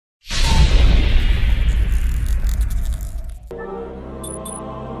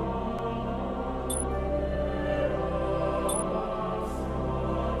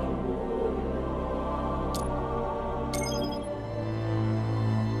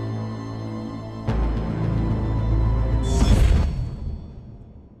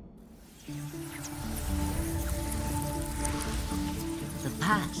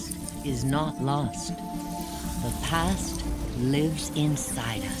is not lost. The past lives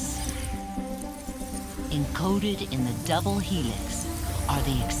inside us. Encoded in the double helix are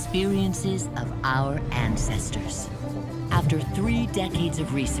the experiences of our ancestors. After 3 decades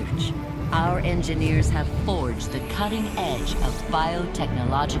of research, our engineers have forged the cutting edge of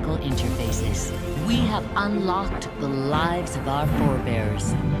biotechnological interfaces. We have unlocked the lives of our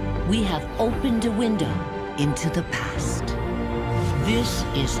forebears. We have opened a window into the past. This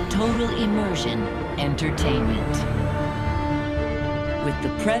is total immersion entertainment. With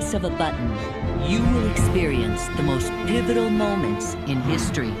the press of a button, you will experience the most pivotal moments in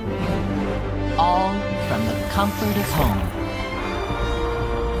history, all from the comfort of home.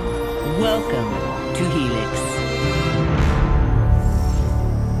 Welcome to Helix,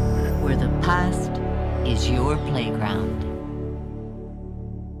 where the past is your playground.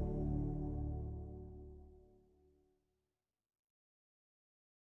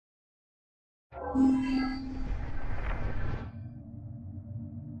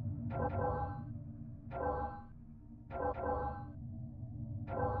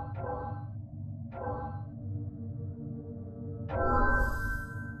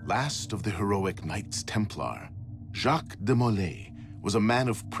 Last of the heroic Knights Templar, Jacques de Molay was a man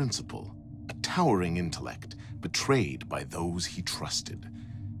of principle, a towering intellect, betrayed by those he trusted.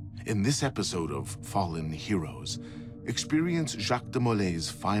 In this episode of Fallen Heroes, experience Jacques de Molay's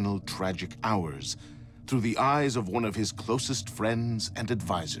final tragic hours through the eyes of one of his closest friends and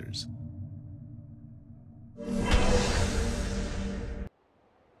advisors.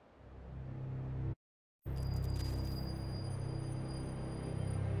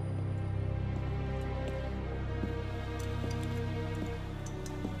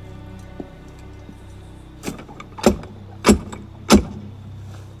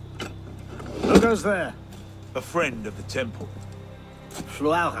 Who goes there? A friend of the temple.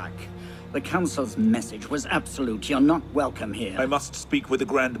 Fluarak. The Council's message was absolute. You're not welcome here. I must speak with the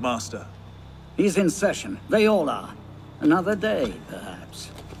Grand Master. He's in session. They all are. Another day,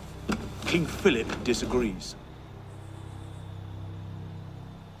 perhaps. King Philip disagrees.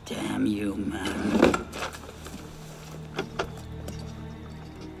 Damn you, man.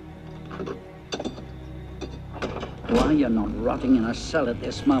 Why you're not rotting in a cell at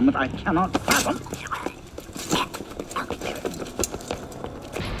this moment, I cannot fathom.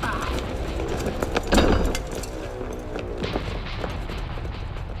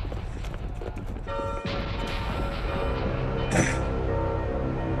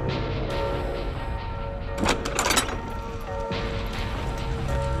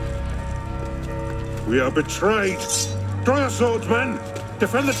 We are betrayed. Draw your swords, men.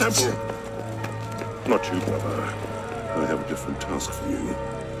 Defend the temple. Not you, brother. I have a different task for you.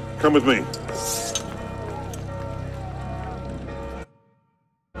 Come with me.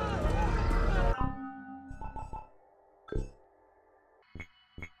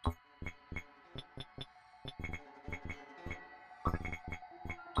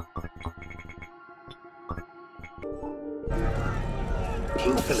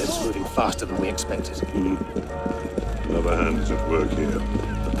 King Philip's moving faster than we expected. Another hand is at work here.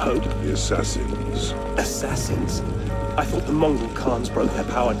 The Pope? The assassins. Assassins? I thought the Mongol Khans broke their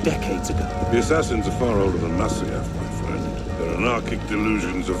power decades ago. The assassins are far older than Masyaf, my friend. Their anarchic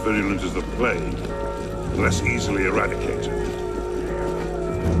delusions are virulent as the plague, less easily eradicated.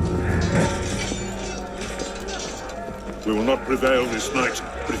 We will not prevail this night,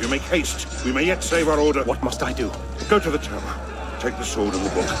 but if you make haste, we may yet save our order. What must I do? Go to the tower. Take the sword and the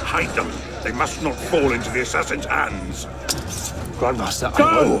book. Hide them. They must not fall into the assassin's hands. Grandmaster, Go!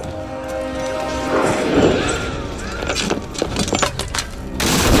 I will.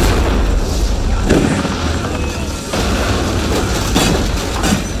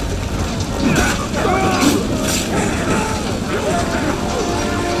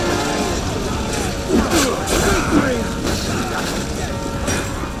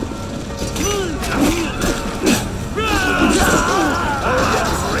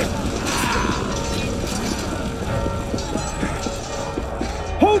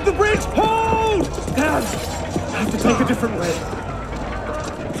 Hold the bridge! Hold! Dad! I have to take a different way.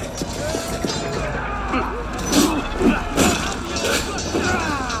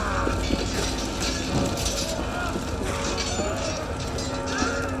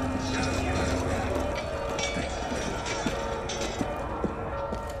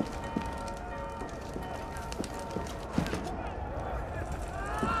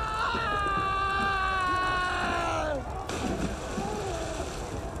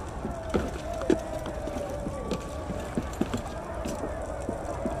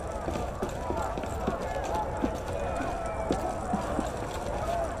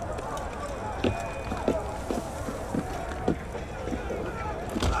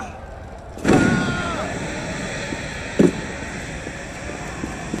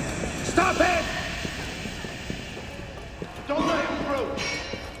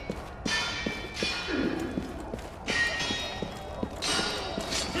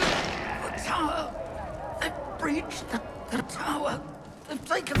 breached the tower. They've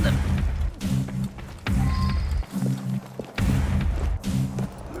taken them.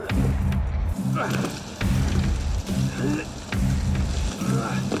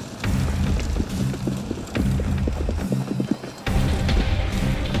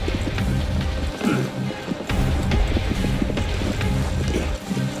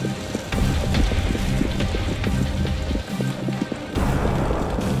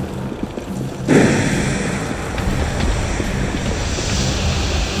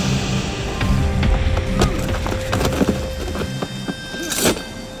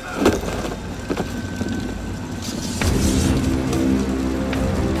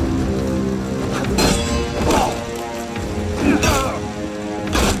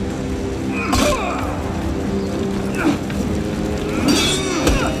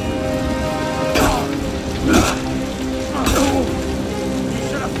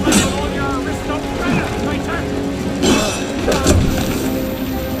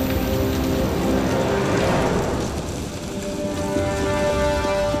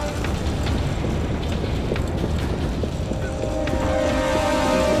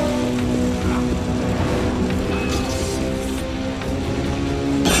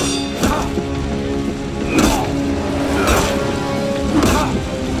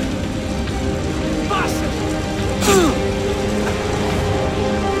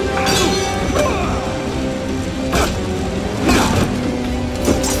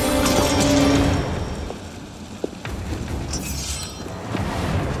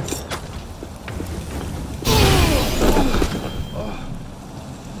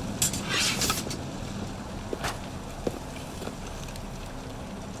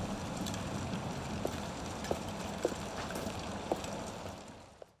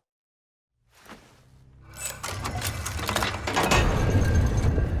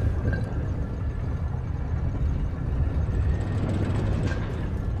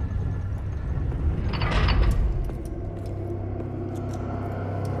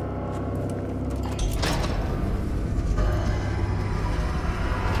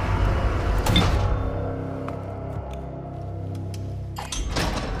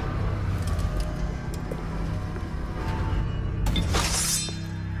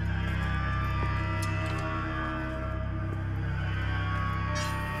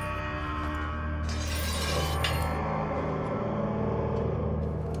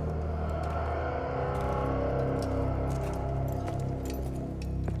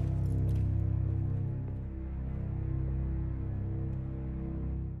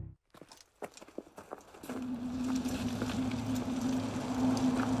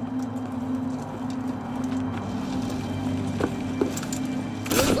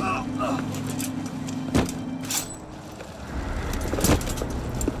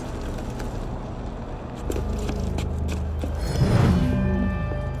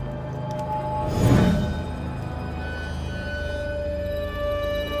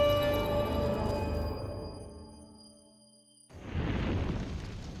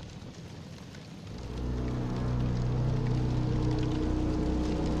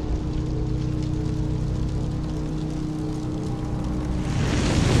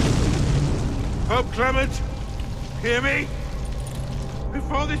 Pope Clement, hear me?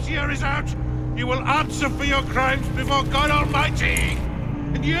 Before this year is out, you will answer for your crimes before God Almighty!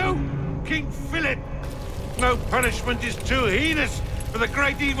 And you, King Philip, no punishment is too heinous for the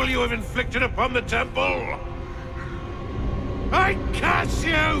great evil you have inflicted upon the temple! I curse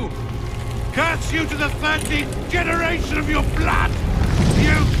you! Curse you to the 13th generation of your blood!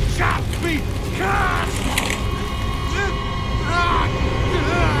 You shall be cursed!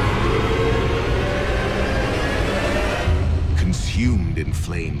 Consumed in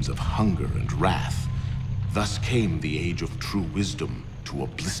flames of hunger and wrath, thus came the age of true wisdom to a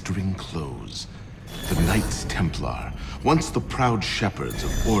blistering close. The Knights Templar, once the proud shepherds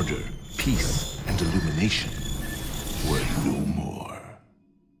of order, peace, and illumination, were no more.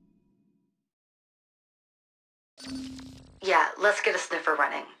 Yeah, let's get a sniffer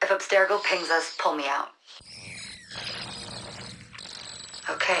running. If Abstergo pings us, pull me out.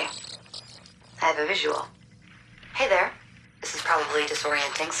 Okay. I have a visual. Hey there. This is probably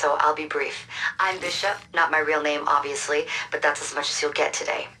disorienting, so I'll be brief. I'm Bishop, not my real name, obviously, but that's as much as you'll get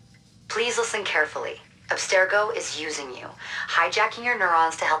today. Please listen carefully. Abstergo is using you, hijacking your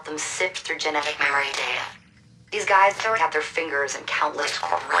neurons to help them sift through genetic memory data. These guys have their fingers in countless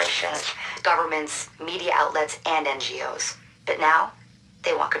corporations, governments, media outlets, and NGOs. But now,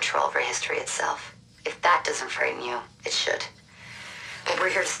 they want control over history itself. If that doesn't frighten you, it should. But we're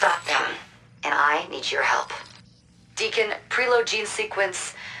here to stop them, and I need your help. Deacon, preload gene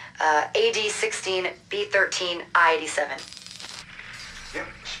sequence AD-16, B-13, I-87. Yep,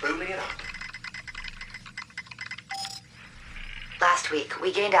 spooling it up. Last week,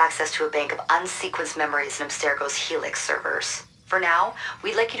 we gained access to a bank of unsequenced memories in Abstergo's Helix servers. For now,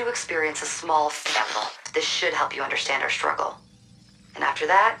 we'd like you to experience a small sample. This should help you understand our struggle. And after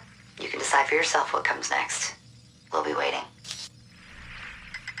that, you can decide for yourself what comes next. We'll be waiting.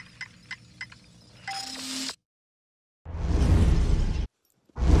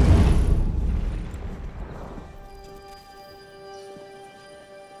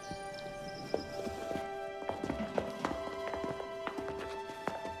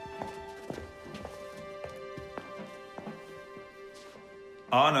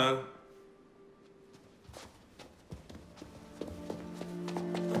 Arno.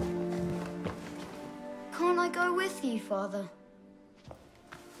 Can't I go with you, Father?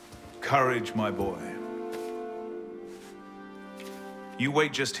 Courage, my boy. You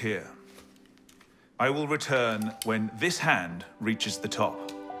wait just here. I will return when this hand reaches the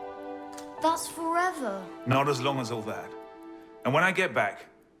top. That's forever. Not as long as all that. And when I get back,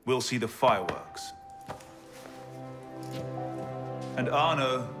 we'll see the fireworks. And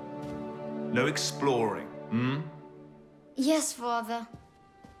Arno, no exploring, hmm? Yes, Father.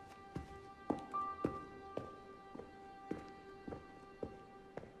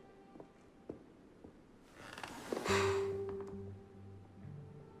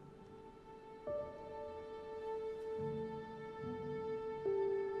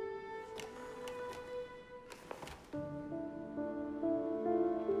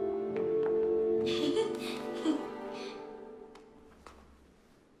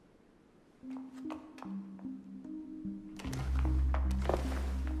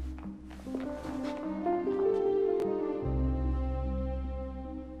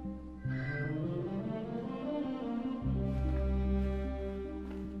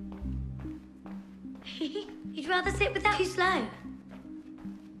 You'd rather sit with that? Too slow.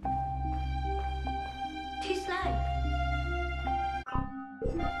 Too slow.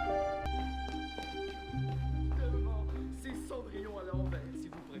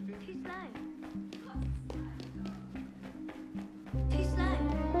 Too slow. Too slow.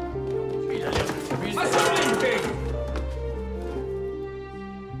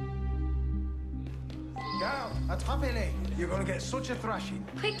 Now, attrapez-les. You're gonna get such a thrashing.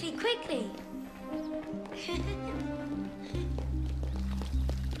 Quickly, quickly.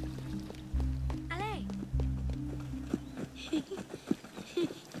 Allez.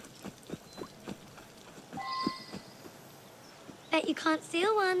 Bet you can't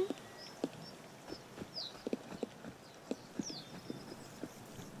steal one.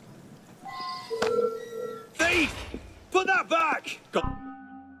 Thief! Put that back!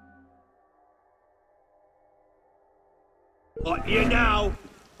 Got you now.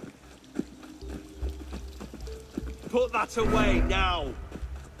 Put that away now.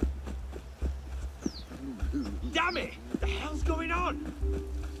 Damn it! What the hell's going on?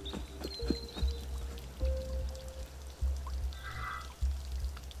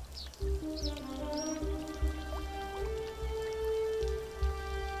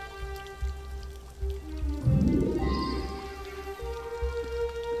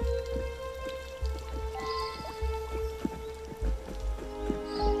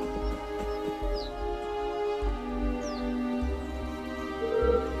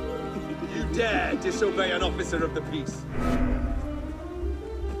 Dare disobey an officer of the peace.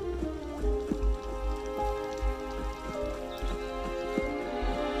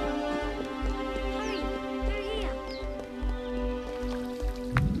 Hurry, through here.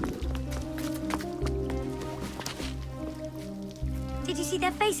 Did you see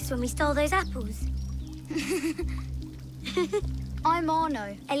their faces when we stole those apples? I'm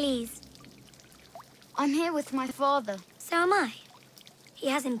Arno. Elise. I'm here with my father. So am I. He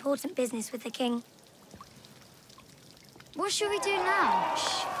has important business with the king. What should we do now?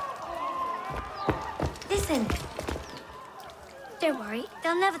 Shh. Listen. Don't worry,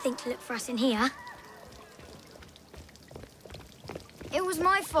 they'll never think to look for us in here. It was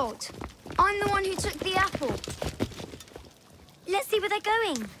my fault. I'm the one who took the apple. Let's see where they're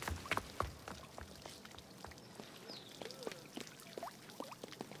going.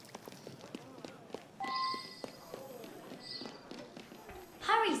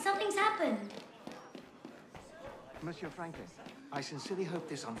 Hurry, something's happened. Monsieur Franklin, I sincerely hope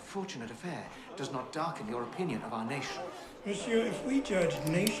this unfortunate affair does not darken your opinion of our nation. Monsieur, if we judge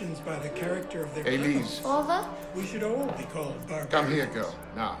nations by the character of their Elise. Father? we should all be called barbarians. Come here, girl,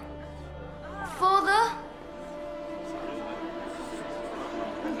 now. Father?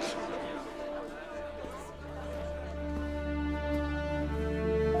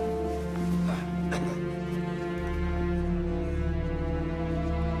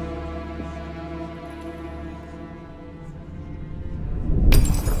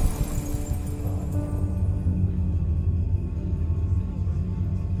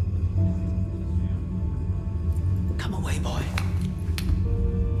 Come away, boy.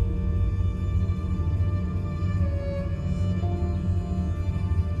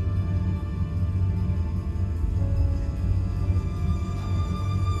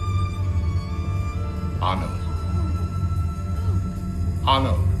 Arno.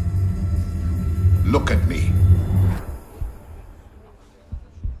 Arno. Look at me.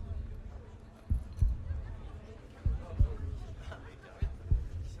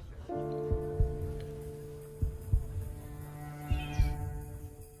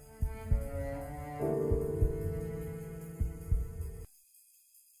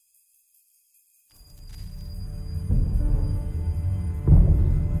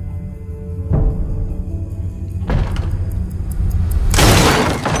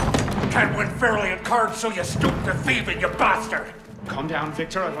 Card so you stoop to thieving, you bastard! Calm down,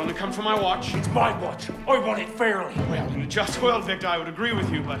 Victor. I've only come for my watch. It's my watch. I want it fairly. Well, in a just world, Victor, I would agree with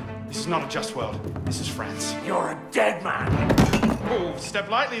you, but this is not a just world. This is France. You're a dead man. Oh, step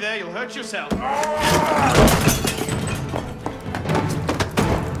lightly there. You'll hurt yourself.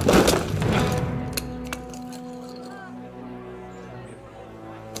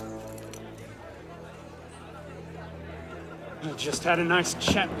 I just had a nice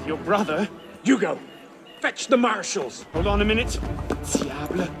chat with your brother. You go. Fetch the marshals. Hold on a minute.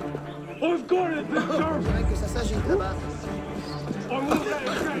 Diable. I've got it, Victor. I won't let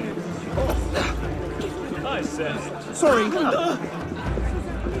it go. I said. Sorry.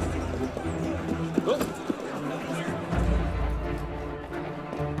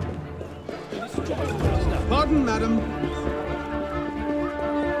 Pardon, madam.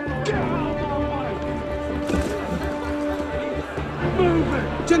 Move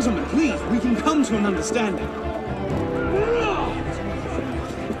it. Gentlemen, please, we can come to an understanding.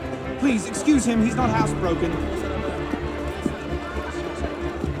 Please, excuse him, he's not housebroken.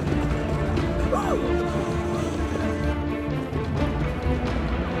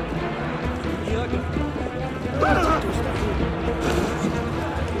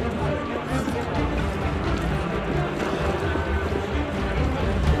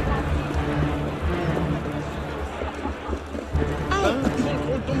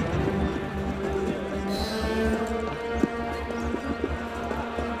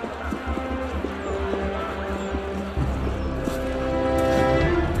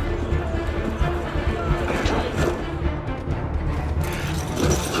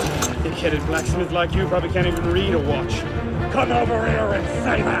 Big-headed blacksmith like you probably can't even read a watch. Come over here and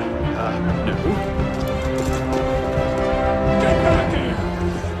say that. No. Get back here.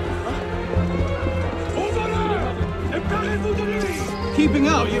 Over there. Embarrassez-vous de lui. Keeping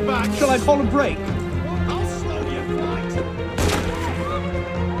up. You're back. Shall I call a break? I'll slow your flight.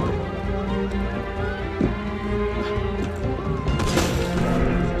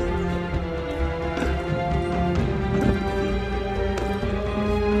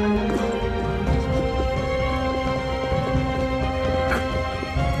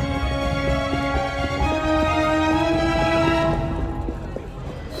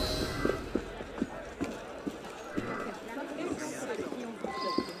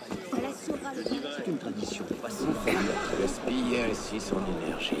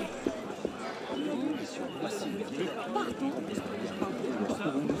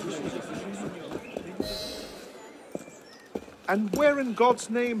 And where in God's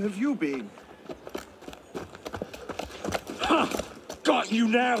name have you been? Ha! Got you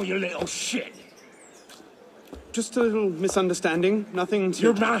now, you little shit! Just a little misunderstanding. Nothing to...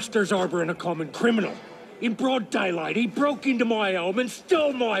 Your master's harboring a common criminal. In broad daylight, he broke into my home and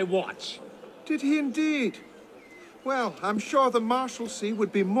stole my watch. Did he indeed? Well, I'm sure the Marshalsea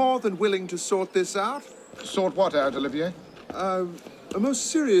would be more than willing to sort this out. Sort what out, Olivier? A most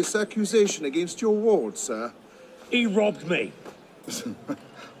serious accusation against your ward, sir. He robbed me.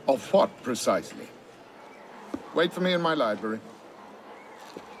 Of what, precisely? Wait for me in my library.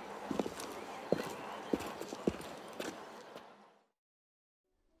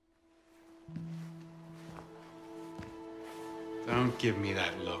 Don't give me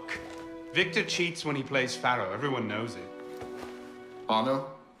that look. Victor cheats when he plays Pharaoh. Everyone knows it.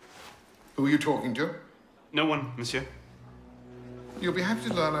 Arno? Who are you talking to? No one, monsieur. You'll be happy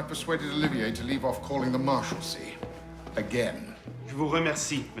to learn I persuaded Olivier to leave off calling the Marshalsea. Again. Je vous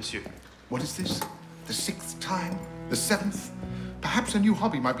remercie, monsieur. What is this? The 6th time? The 7th? Perhaps a new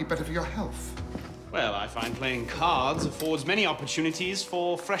hobby might be better for your health. Well, I find playing cards affords many opportunities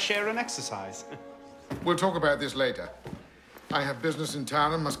for fresh air and exercise. We'll talk about this later. I have business in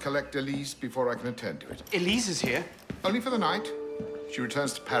town and must collect Elise before I can attend to it. Elise is here. Only for the night. She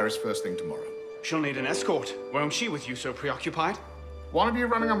returns to Paris first thing tomorrow. She'll need an escort, won't she, with you so preoccupied? One of you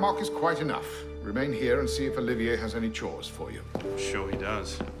running amok is quite enough. Remain here and see if Olivier has any chores for you. Sure he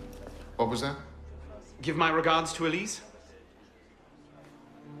does. What was that? Give my regards to Elise.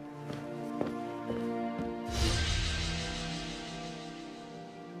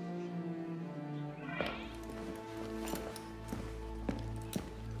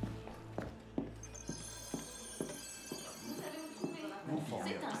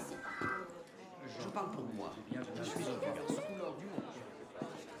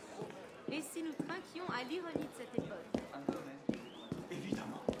 Et si nous trinquions à l'ironie de cette époque?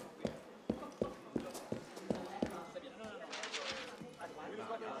 Évidemment.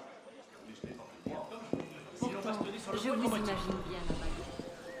 Je vous imagine bien là-bas.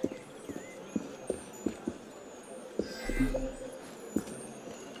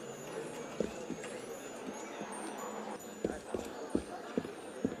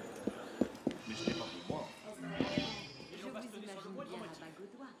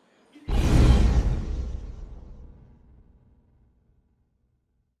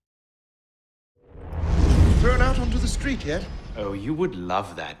 Thrown out onto the street yet? Oh, you would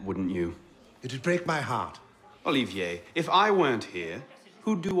love that, wouldn't you? It'd break my heart. Olivier, if I weren't here,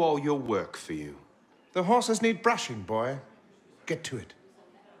 who'd do all your work for you? The horses need brushing, boy. Get to it.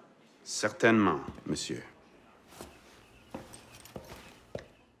 Certainement, monsieur.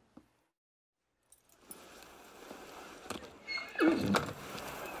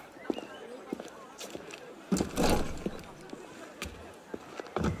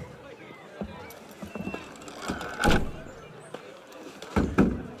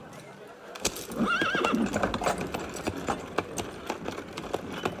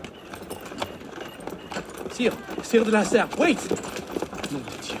 Sire de la Serre, wait! Nom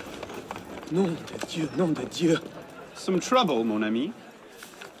de Dieu. Nom de Dieu, nom de Dieu. Some trouble, mon ami?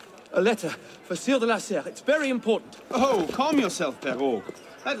 A letter for Sire de la Serre. It's very important. Oh, calm yourself, Perrault.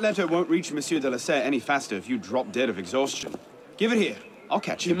 That letter won't reach Monsieur de la Serre any faster if you drop dead of exhaustion. Give it here. I'll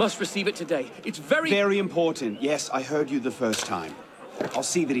catch You him. must receive it today. It's very... Very important. Yes, I heard you the first time. I'll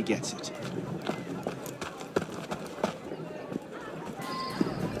see that he gets it.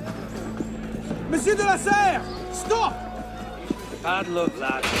 Monsieur de la Serre! Stop! Bad luck,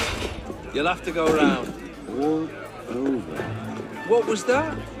 lad. You'll have to go round. Walk over. What was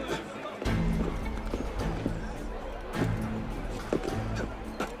that?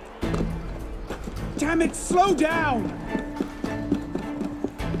 Damn it, slow down!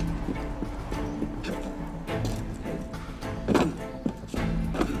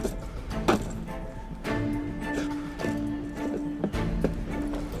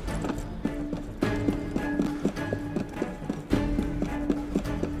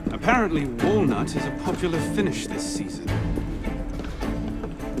 Apparently, walnut is a popular finish this season.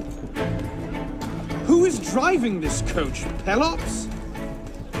 Who is driving this coach, Pelops?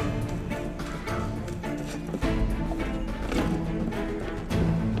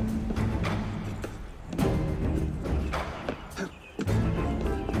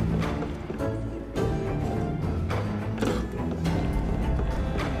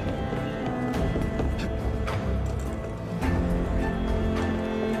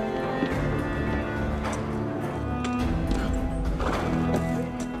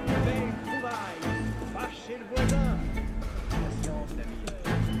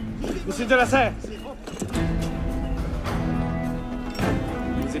 Monsieur de la Serre!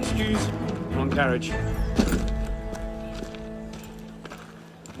 Please excuse. Wrong carriage.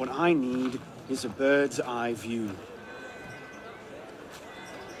 What I need is a bird's eye view.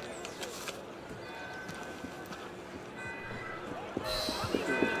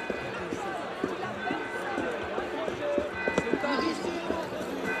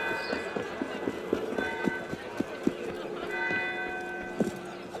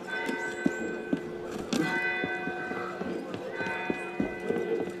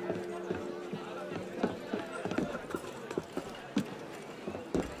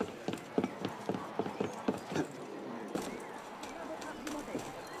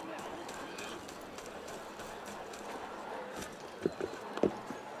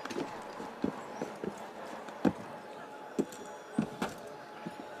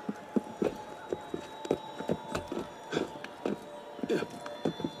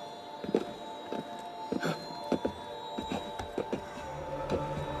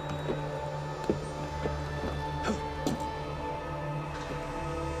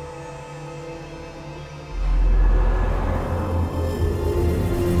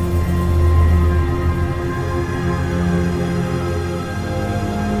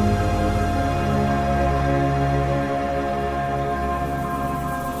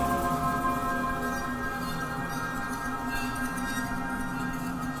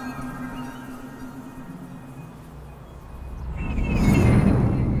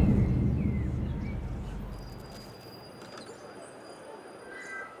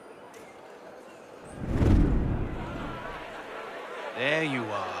 There you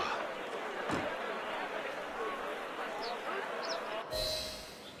are.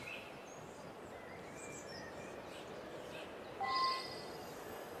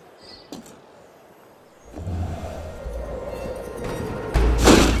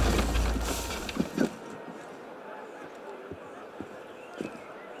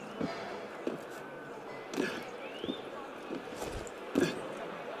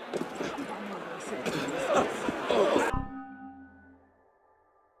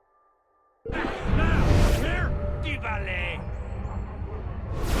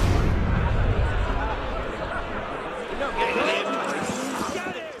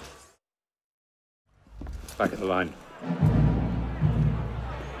 Back at the line.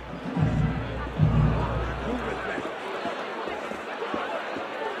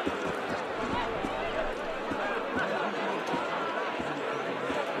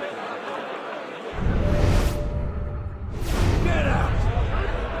 Get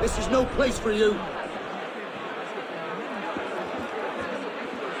out! This is no place for you.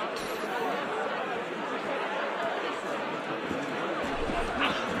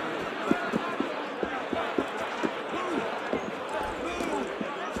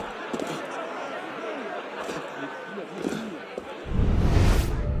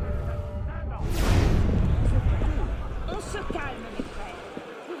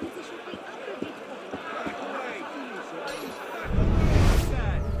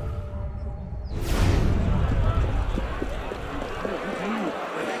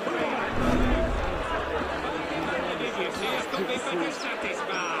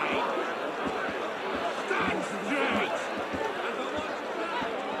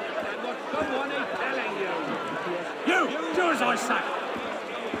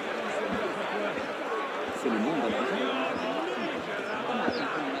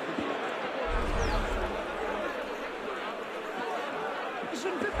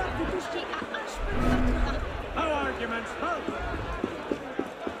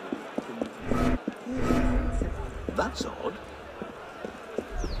 That's odd.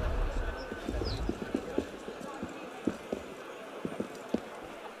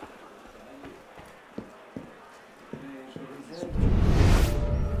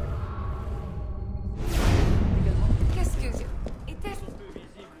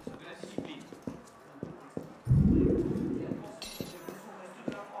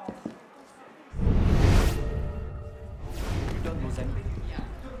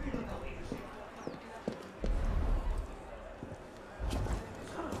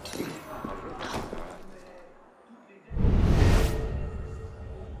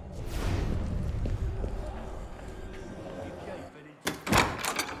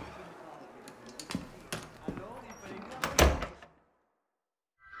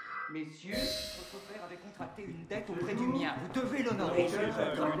 Messieurs, votre frère avait contracté une dette auprès du mien. Vous devez l'honorer.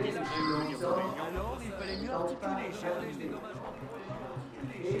 Alors, il fallait mieux articuler, cher ami.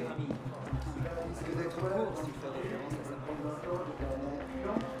 Cher ami, il risque d'être court s'il fait référence à sa propre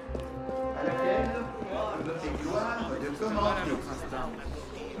à laquelle je me fais gloire de commenter.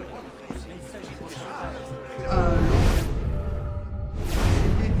 S'était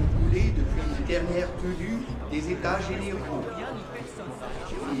écoulé depuis une dernière tenue des États généraux.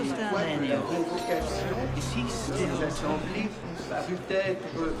 Et une fois que la convocation des assemblées parut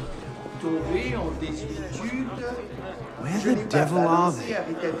être tombée en désuétude, je n'ai pas pensé à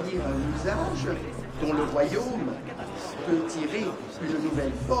rétablir un usage dont le royaume peut tirer une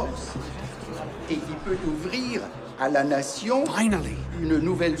nouvelle force et qui peut ouvrir à la nation une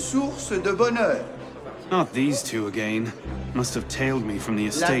nouvelle source de bonheur. Not these two again. Must have tailed me from the La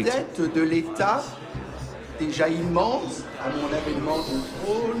estate. dette de l'État, déjà immense à mon avènement au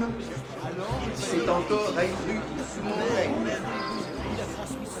trône, s'est encore accrue sous mon règne.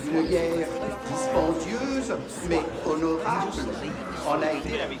 Une guerre dispendieuse, mais honorable, en a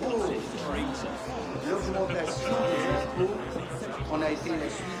été la cause. L'augmentation des impôts en a été la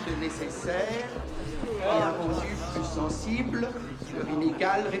suite nécessaire et a rendu plus sensible leur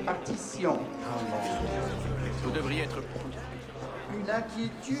inégale répartition. Vous devriez être... Une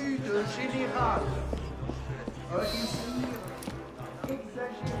inquiétude générale, un désir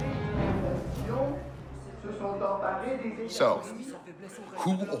exagéré d'innovation se sont emparés des États. So,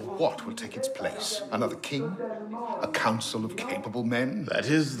 who or what will take its place? Another king? A council of capable men? That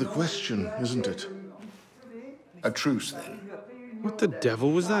is the question, isn't it? A truce, then. What the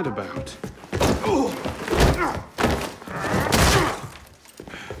devil was that about?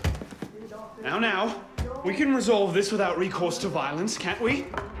 Now, we can resolve this without recourse to violence, can't we?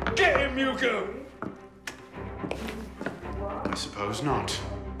 Get him, Yuko! I suppose not.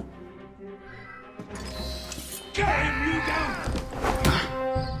 Get him, Yuko!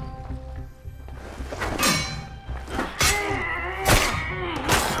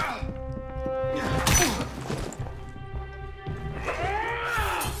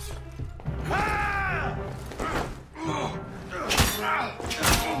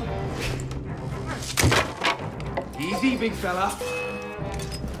 Easy, big fella.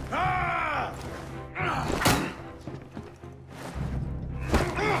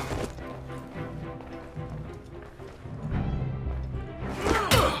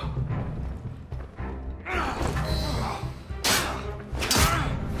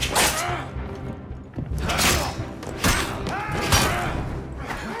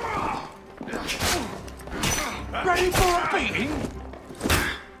 Ready for a beating?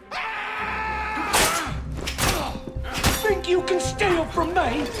 Think you can steal from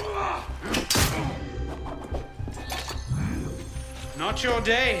me? Not your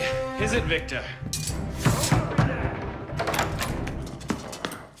day, is it, Victor?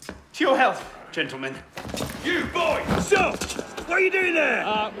 To your health, gentlemen. You boy! So, what are you doing there?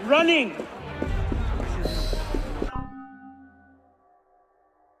 Running.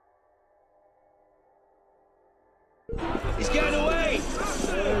 He's getting away!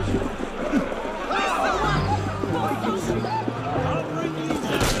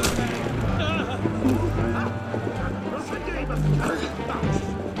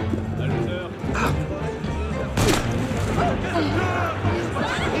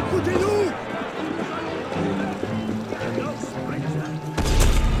 Écoutez-nous!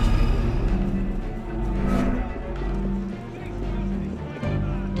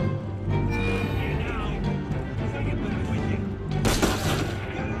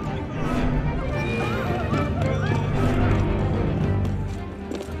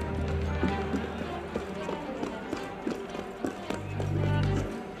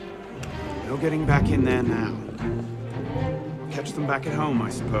 No getting back in there now. Catch them back at home, I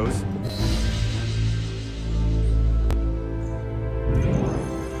suppose.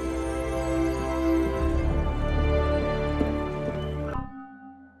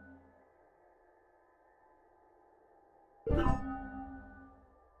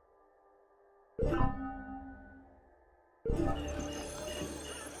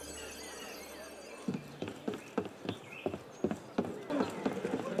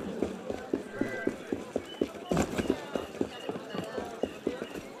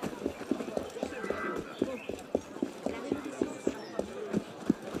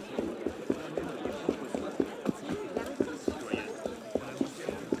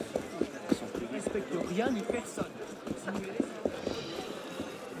 Rien ni personne.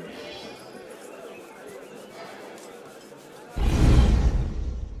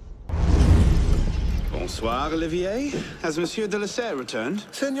 Bonsoir, Olivier. Has Monsieur de la Serre returned?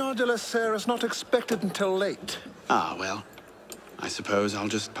 Senor de la Serre is not expected until late. Ah, well. I suppose I'll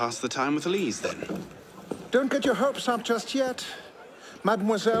just pass the time with Elise, then. Don't get your hopes up just yet.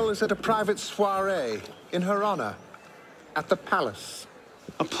 Mademoiselle is at a private soirée in her honor at the palace.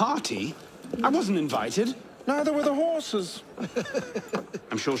 A party? I wasn't invited. Neither were the horses.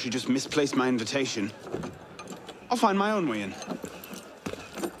 I'm sure she just misplaced my invitation. I'll find my own way in.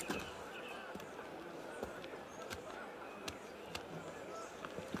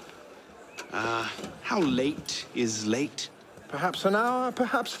 How late is late? Perhaps an hour,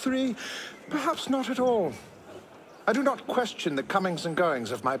 perhaps 3, perhaps not at all. I do not question the comings and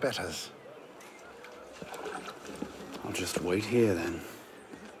goings of my betters. I'll just wait here, then.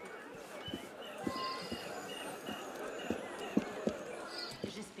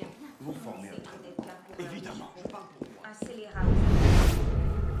 Vous formez un train. Évidemment.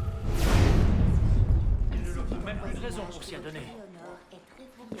 Il ne leur faut même plus de raison pour s'y adonner.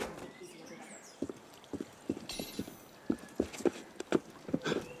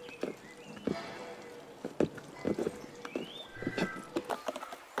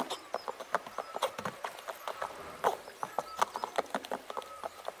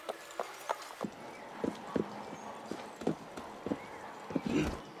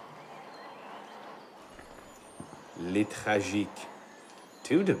 Les tragiques.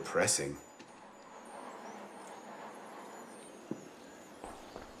 Too depressing.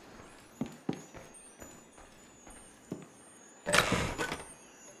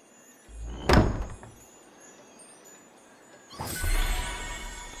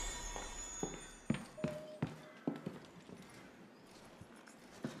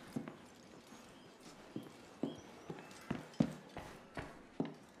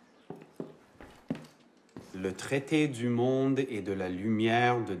 Le traité du monde et de la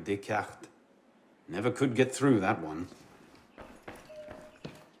lumière de Descartes. Never could get through that one.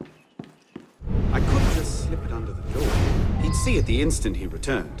 I could just slip it under the door. He'd see it the instant he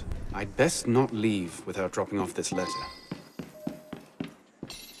returned. I'd best not leave without dropping off this letter.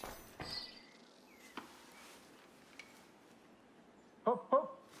 Hop,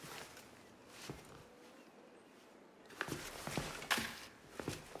 hop.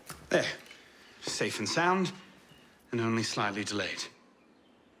 There. Safe and sound. and only slightly delayed.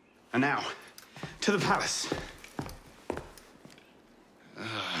 And now, to the palace.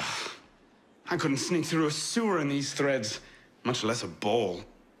 I couldn't sneak through a sewer in these threads, much less a ball.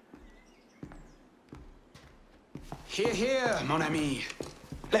 Here, here, mon ami.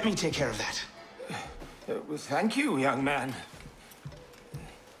 Let me take care of that. Well, thank you, young man.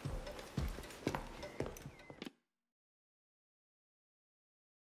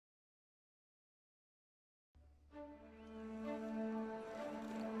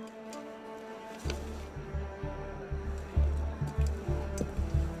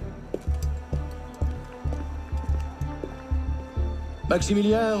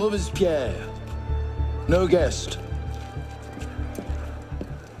 Maximilien Robespierre. No guest.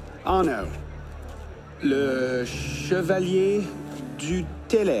 Arno. Le Chevalier du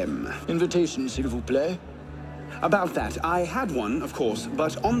Télème. Invitation, s'il vous plaît. About that, I had one, of course,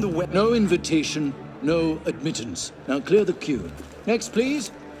 but on the way... No invitation, no admittance. Now clear the queue. Next,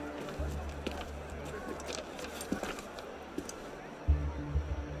 please.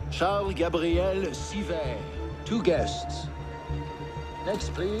 Charles Gabriel Siver. 2 guests.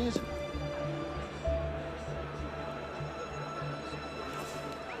 Next, please.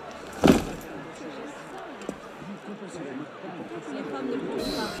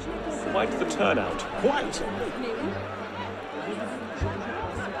 Quite the turnout. Quite!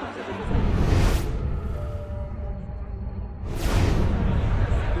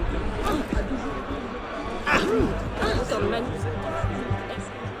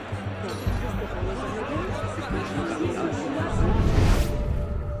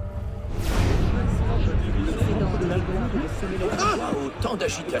 Autant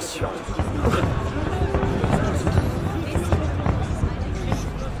d'agitation.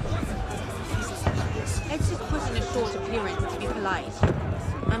 Let's just put in a short appearance to be polite.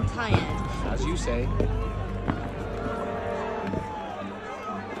 I'm tired. As you say.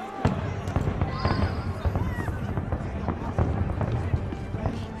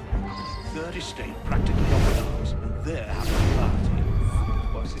 Third estate practically up in arms, and they're having a party.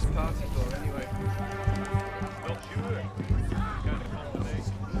 What's this party for, anyway? Not sure.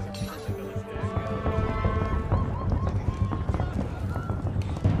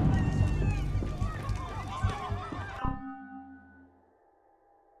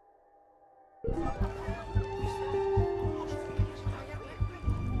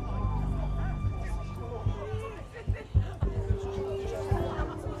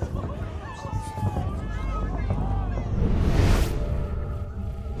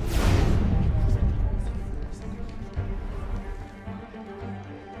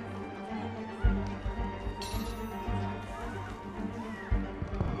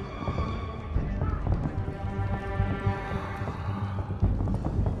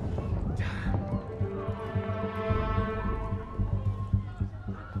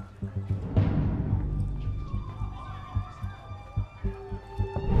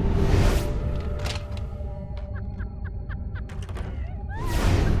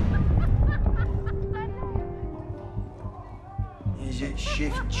 Is it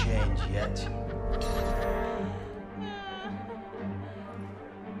shift change yet?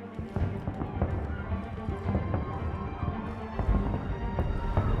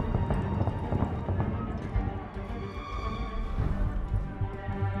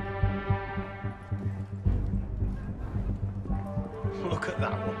 Look at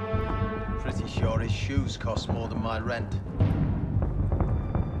that one. Pretty sure his shoes cost more than my rent.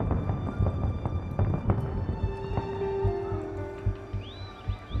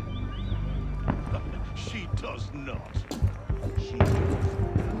 She does not. She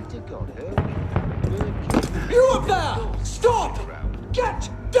got her. You up there! Stop! Get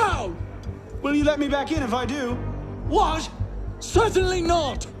down! Will you let me back in if I do? What? Certainly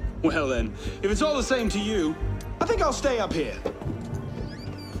not! Well then, if it's all the same to you, I think I'll stay up here.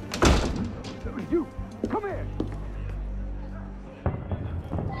 You, come here!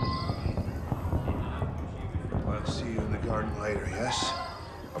 I'll see you in the garden later, yes?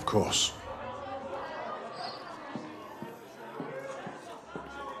 Of course.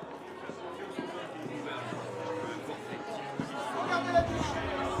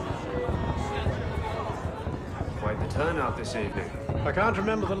 Quite the turnout this evening. I can't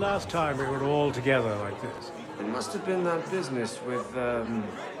remember the last time we were all together like this. It must have been that business with,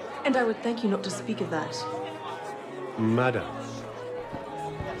 And I would thank you not to speak of that. Madam.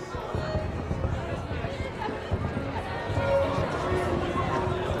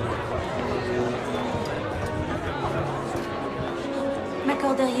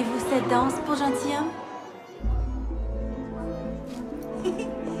 M'accorderiez-vous cette danse pour gentilhomme?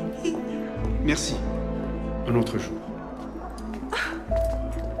 Merci. un autre jour.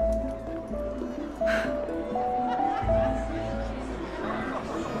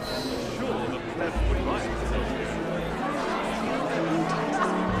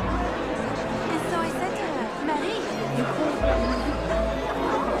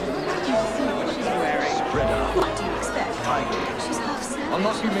 I'll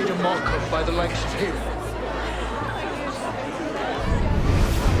not be made a mock of by the likes of him.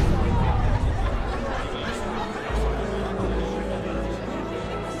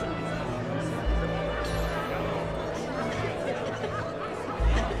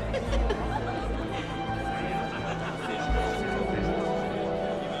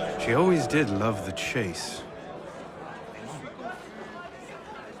 She always did love the chase.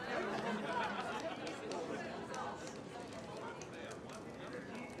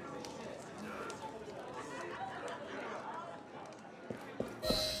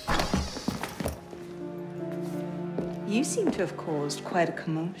 You seem to have caused quite a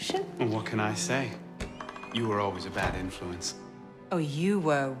commotion. Well, what can I say? You were always a bad influence. Oh, you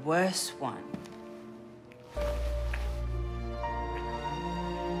were a worse one.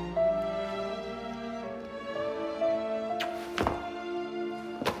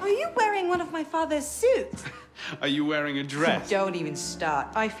 Are you wearing one of my father's suits? Are you wearing a dress? Don't even start.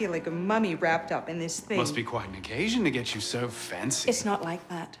 I feel like a mummy wrapped up in this thing. Must be quite an occasion to get you so fancy. It's not like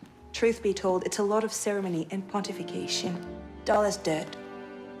that. Truth be told, it's a lot of ceremony and pontification. Dull as dirt.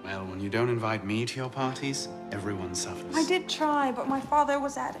 Well, when you don't invite me to your parties, everyone suffers. I did try, but my father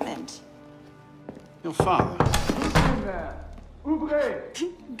was adamant. Your father?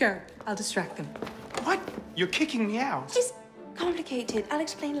 Go. I'll distract them. What? You're kicking me out? It's complicated. I'll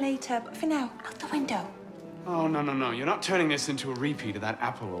explain later, but for now, out the window. Oh, no. You're not turning this into a repeat of that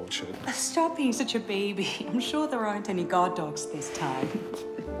apple orchard. Stop being such a baby. I'm sure there aren't any guard dogs this time.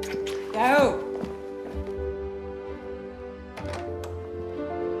 Go!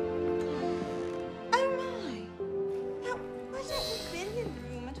 Oh my! Now, where's that billiard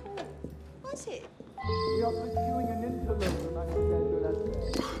room at all? Was it? We are pursuing an interlude, Mademoiselle de la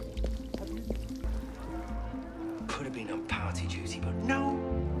Serre. Could have been on party duty, but no.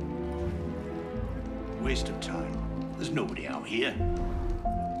 Waste of time. There's nobody out here.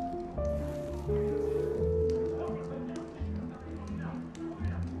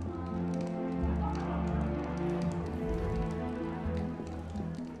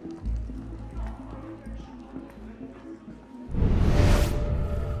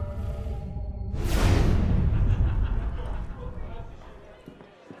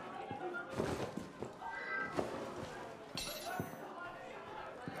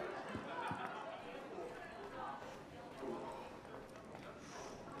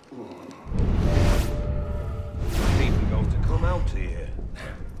 People going to come out here.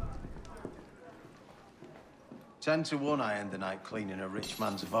 10 to 1 I end the night cleaning a rich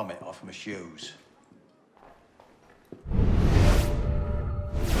man's vomit off my shoes.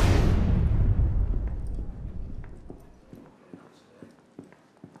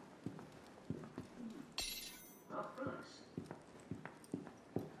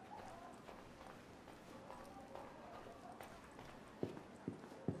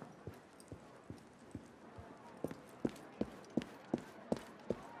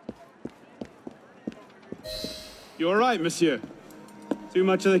 You all right, monsieur? Too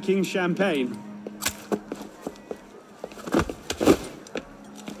much of the king's champagne?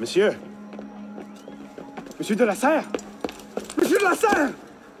 Monsieur? Monsieur de la Serre? Monsieur de la Serre!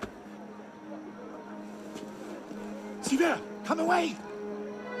 Sylvain, come away!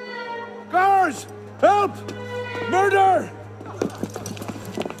 Guards! Help! Murder!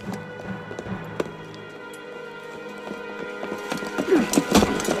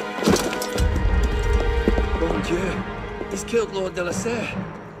 Mon Dieu! He's killed Lord de la Serre.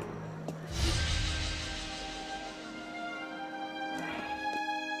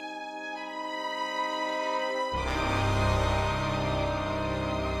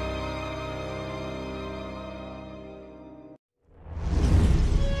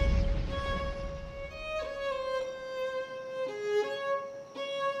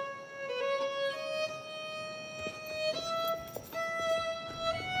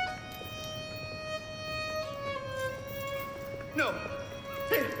 No,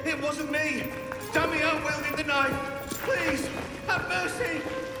 it wasn't me. Damn me, I'm wielding the knife. Please, have mercy.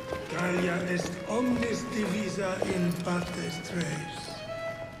 Gallia est omnis divisa in partes tres.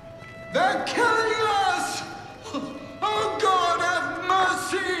 They're killing us! Oh, God, have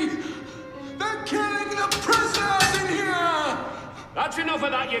mercy! They're killing the prisoners in here! That's enough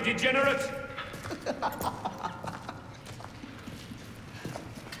of that, you degenerate!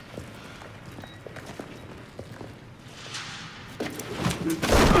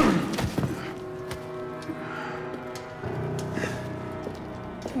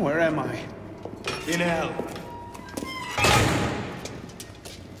 Where am I? In hell.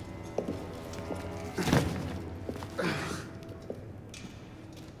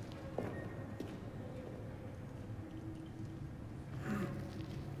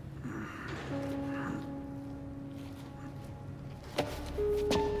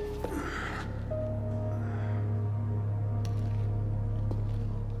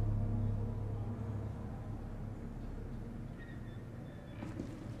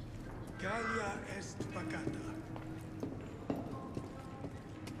 Galia est pacata.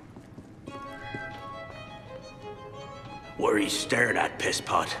 What are you staring at,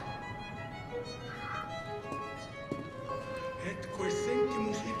 pisspot? Et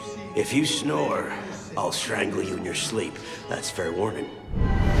quaesentimus ipsi... If you snore, I'll strangle you in your sleep. That's fair warning.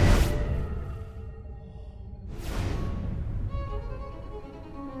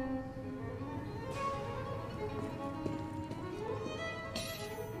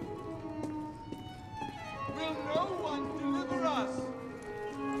 Will no one deliver us?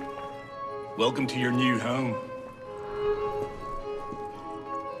 Welcome to your new home.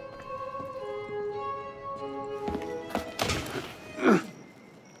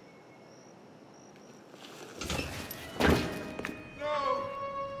 No!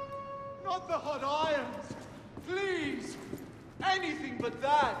 Not the hot irons! Please! Anything but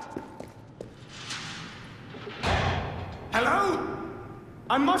that! Hello?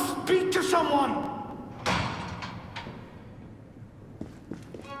 I must speak to someone!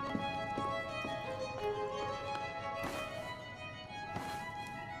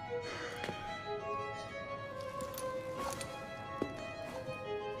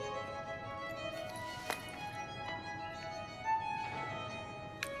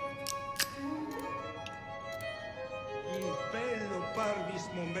 In bello parvis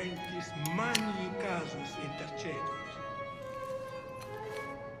momentis magni casus intercedus.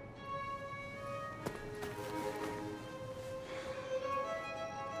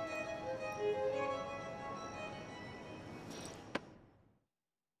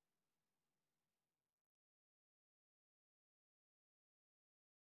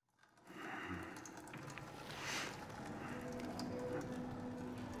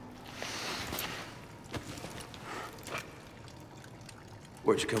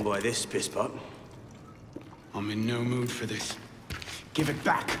 Where'd you come by this, pisspot? I'm in no mood for this. Give it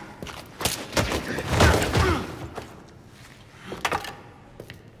back!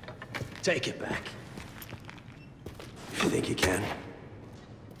 Take it back. If you think you can.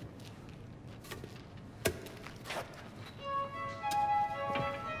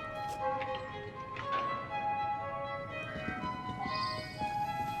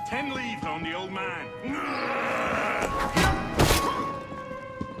 Ten leaves on the old man.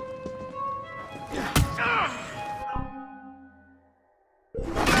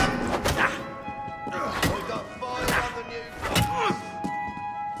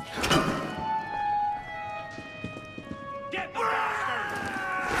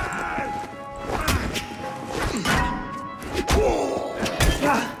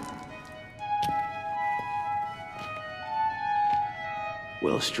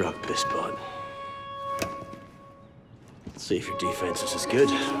 Well struck, pisspot. Let's see if your defense is as good.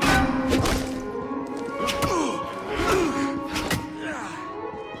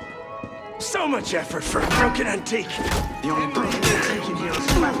 So much effort for a broken antique. The only broken antique in here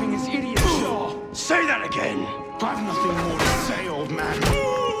is flapping his idiot jaw. Say that again. I've nothing more to say, old man.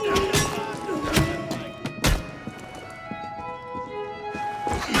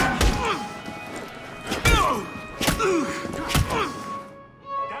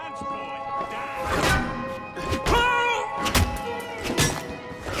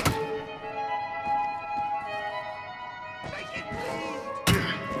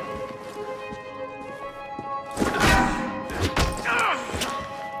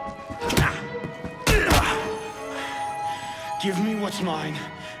 Give me what's mine,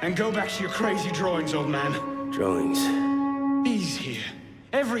 and go back to your crazy drawings, old man. Drawings? These here.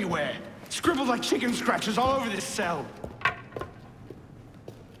 Everywhere. Scribbled like chicken scratches all over this cell.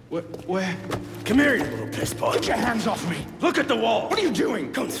 Where? Come here, you little pisspot. Get your hands off me! Look at the wall! What are you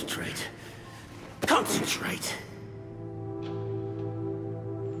doing? Concentrate. Concentrate.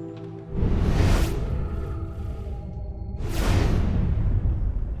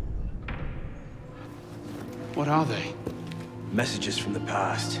 What are they? Messages from the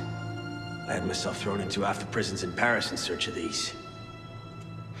past. I had myself thrown into half the prisons in Paris in search of these.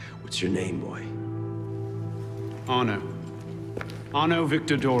 What's your name, boy? Arno. Arno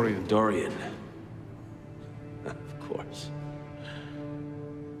Victor Dorian. Dorian. Of course.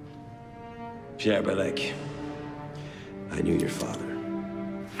 Pierre Balek. I knew your father.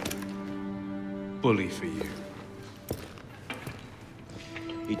 bully for you.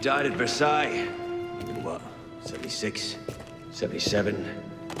 He died at Versailles in what, 76, 77?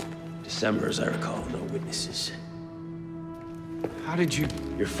 December, as I recall, no witnesses. How did you...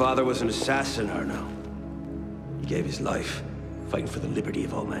 Your father was an assassin, Arno. He gave his life, fighting for the liberty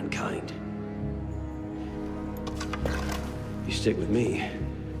of all mankind. If you stick with me,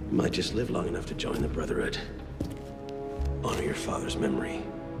 you might just live long enough to join the Brotherhood. Honor your father's memory.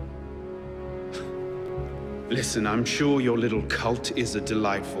 Listen, I'm sure your little cult is a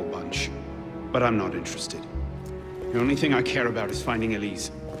delightful bunch, but I'm not interested. The only thing I care about is finding Elise.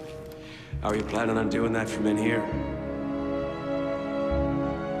 How are you planning on doing that from in here?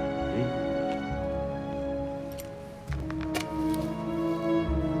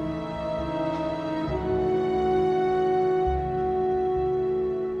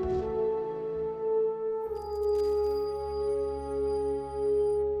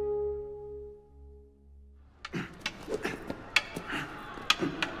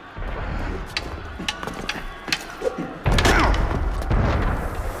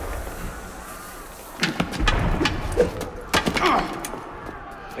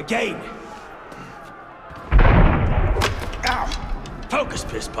 Again! Ow! Focus,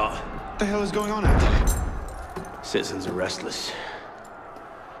 pisspaw. What the hell is going on out there? Citizens are restless.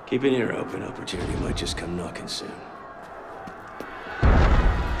 Keep an ear open. Opportunity might just come knocking soon.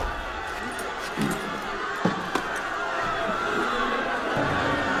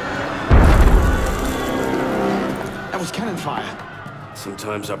 That was cannon fire.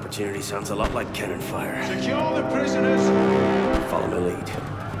 Sometimes opportunity sounds a lot like cannon fire. Secure the prisoners! Follow my lead.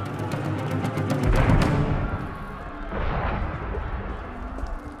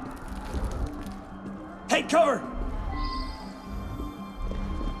 Take cover!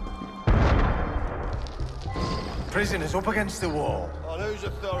 Prisoners up against the wall. On whose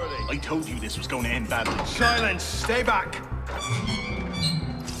authority? I told you this was going to end badly. Silence! Stay back!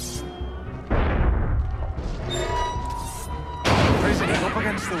 Prisoners up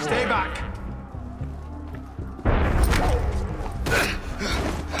against the wall. Stay back!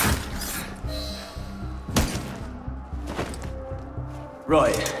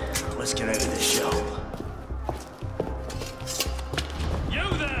 Right, let's get out of this show. You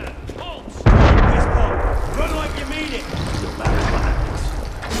there! Halt! Pisspaw, run like you mean it! No matter what happens.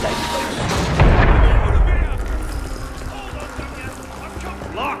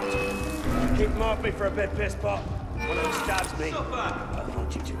 Locked! Keep them off me for a bit, Pisspaw. One of them stabs me, I'll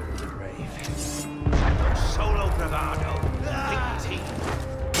hunt you to your grave. Solo bravado. Big teeth.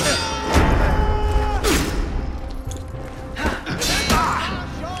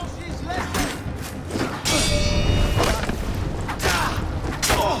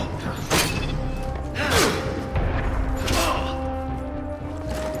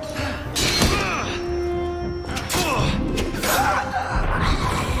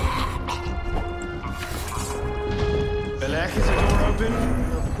 Is the door open?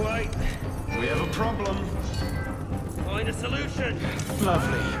 Not quite. We have a problem. Find a solution.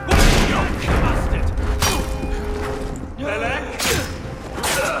 Lovely. You bastard! Belek?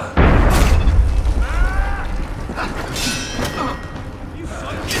 You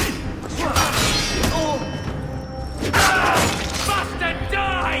fucking... Bastard,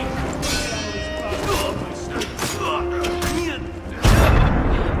 die!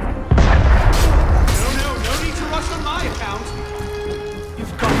 No need to rush on my account.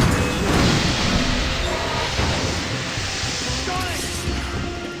 You've got to be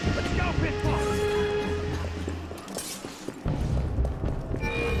Let's go, Pisspaw!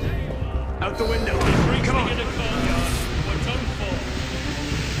 Out the window. Come on! In the courtyard. We're done for.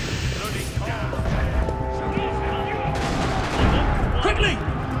 Quickly!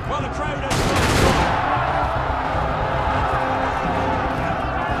 While the crowd has...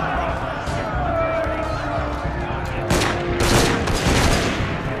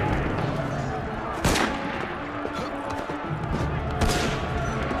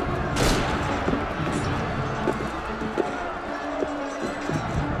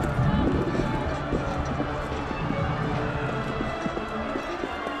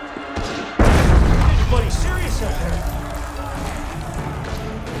 serious out there.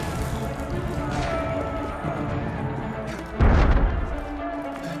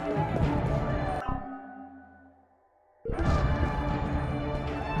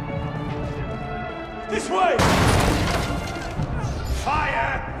 This way!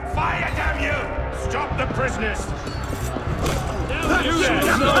 Fire! Fire, damn you! Stop the prisoners! Run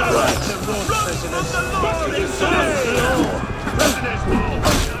from the Lord! Prisoners!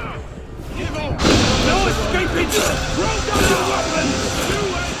 Give up! No escaping! Throw down your weapons! You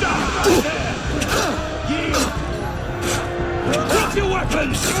stop right there! Drop your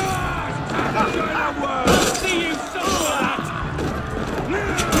weapons! See you somewhere!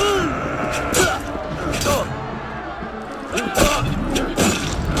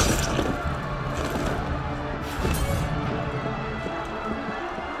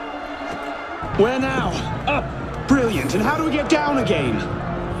 Where now? Up! Brilliant. And how do we get down again?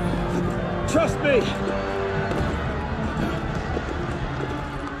 Trust me!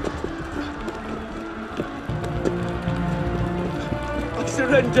 I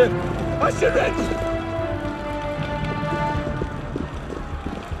surrender! I surrender!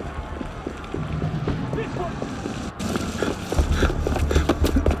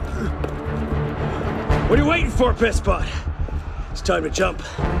 What are you waiting for, Pisspot? It's time to jump.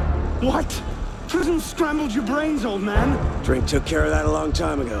 What? Prison scrambled your brains, old man. Drink took care of that a long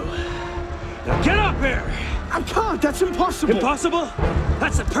time ago. Now get up here! I can't, that's impossible! Impossible?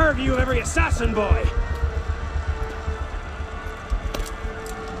 That's the purview of every assassin boy!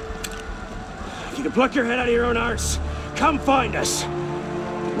 If you can pluck your head out of your own arse, come find us!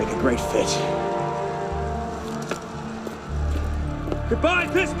 Make a great fit. Goodbye,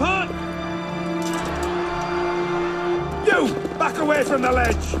 Pisspot! You! Back away from the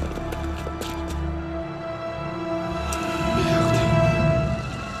ledge!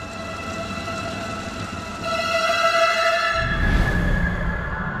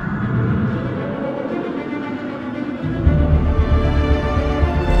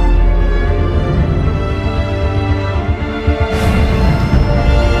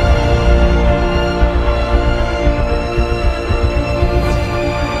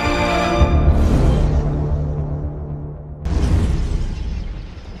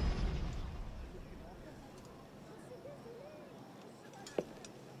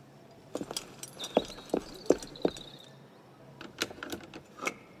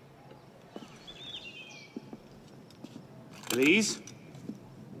 Please?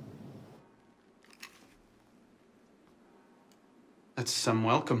 That's some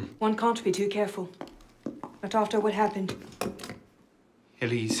welcome. One can't be too careful. Not after what happened.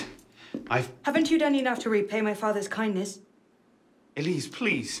 Elise, Haven't you done enough to repay my father's kindness? Elise,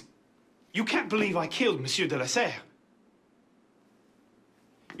 please. You can't believe I killed Monsieur de la Serre.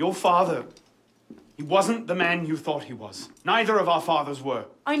 Your father, he wasn't the man you thought he was. Neither of our fathers were.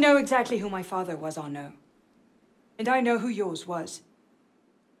 I know exactly who my father was, Arno. And I know who yours was.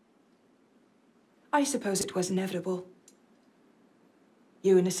 I suppose it was inevitable.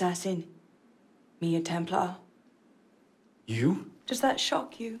 You an assassin, me a Templar. You? Does that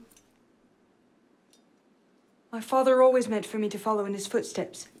shock you? My father always meant for me to follow in his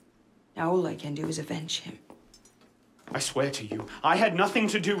footsteps. Now all I can do is avenge him. I swear to you, I had nothing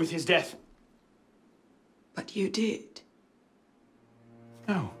to do with his death. But you did.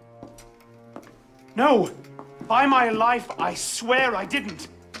 No. No! By my life, I swear I didn't.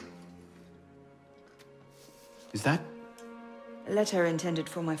 Is that? A letter intended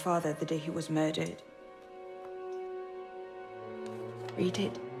for my father the day he was murdered. Read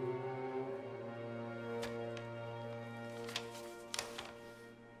it.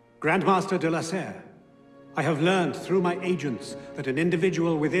 Grandmaster de la Serre, I have learned through my agents that an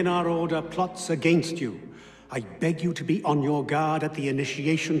individual within our order plots against you. I beg you to be on your guard at the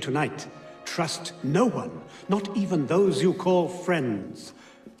initiation tonight. Trust no one, not even those you call friends.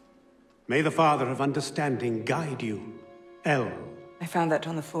 May the Father of Understanding guide you. L. I found that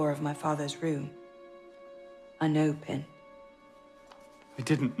on the floor of my father's room. A no pin. I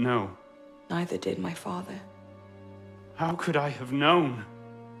didn't know. Neither did my father. How could I have known?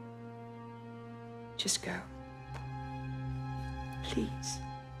 Just go. Please.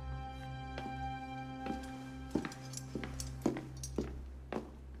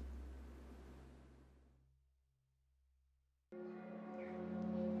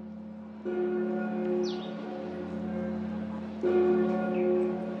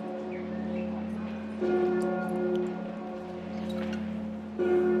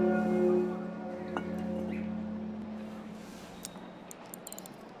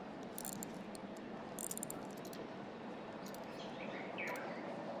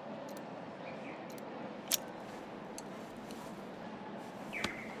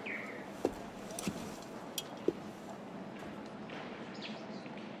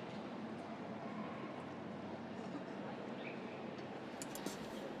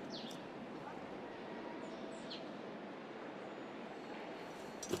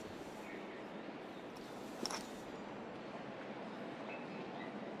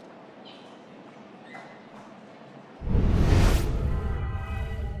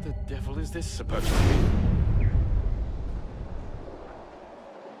 The devil is this supposed to be?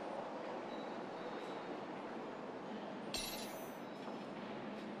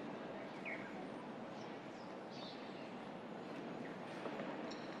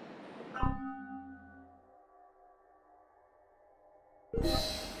 Thank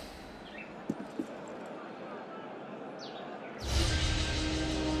you.